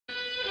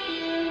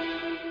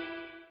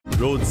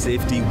Road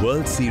Safety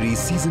World Series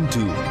Season 2.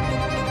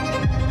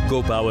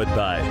 Co-powered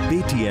by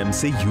Paytm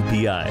से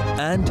UPI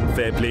and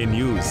Fair Play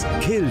News.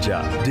 खेल जा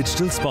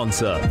digital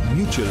sponsor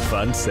mutual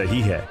fund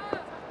सही है.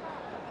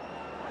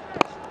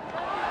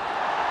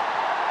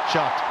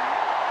 Shot.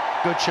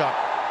 Good shot.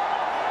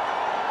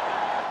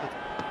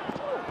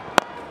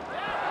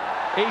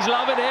 He's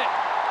loving it.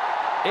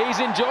 He's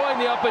enjoying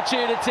the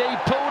opportunity.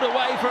 Pulled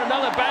away for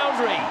another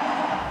boundary.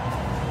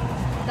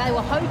 They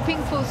were hoping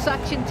for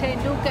Sachin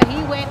Tendulkar.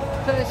 He went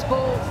first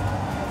ball.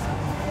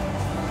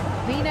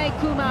 Vinay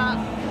Kumar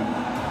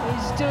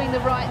is doing the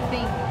right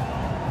thing.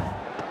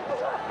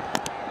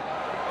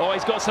 Oh,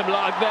 he's got some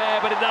luck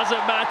there, but it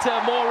doesn't matter.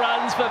 More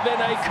runs for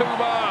Vinay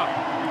Kumar.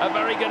 A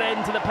very good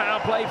end to the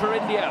power play for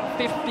India.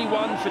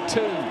 51 for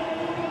 2.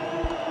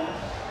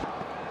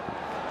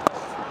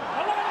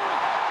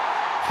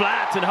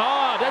 Flat and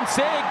hard and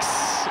 6.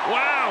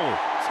 Wow.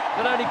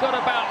 It only got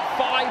about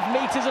 5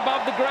 metres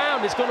above the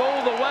ground. It's gone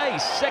all the way.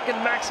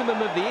 Second maximum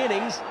of the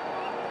innings.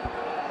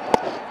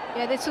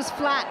 Yeah, this was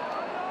flat.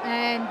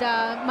 And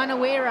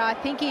Munaf, I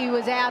think he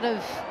was out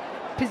of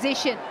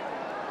position.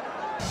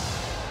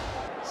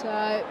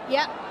 So,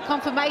 yeah,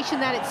 confirmation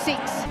that it's 6.